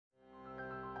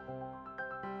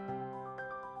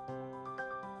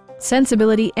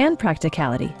Sensibility and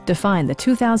practicality define the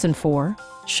 2004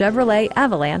 Chevrolet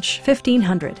Avalanche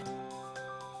 1500.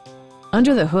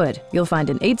 Under the hood, you'll find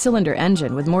an 8-cylinder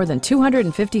engine with more than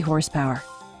 250 horsepower,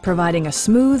 providing a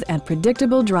smooth and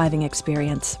predictable driving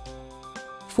experience.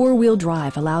 4-wheel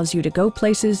drive allows you to go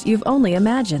places you've only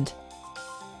imagined.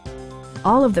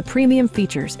 All of the premium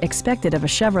features expected of a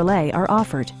Chevrolet are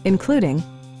offered, including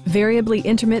variably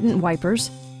intermittent wipers,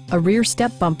 a rear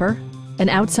step bumper, an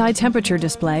outside temperature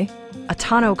display, a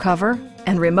tonneau cover,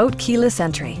 and remote keyless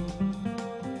entry.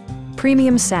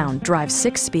 Premium sound drives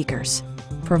 6 speakers,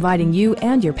 providing you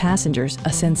and your passengers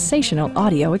a sensational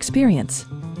audio experience.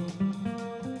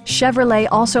 Chevrolet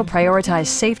also prioritized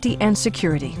safety and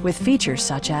security with features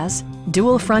such as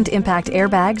dual front impact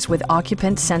airbags with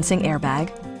occupant sensing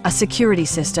airbag, a security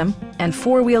system, and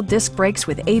 4-wheel disc brakes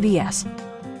with ABS.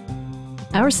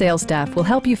 Our sales staff will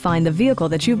help you find the vehicle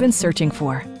that you've been searching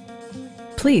for.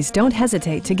 Please don't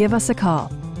hesitate to give us a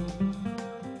call.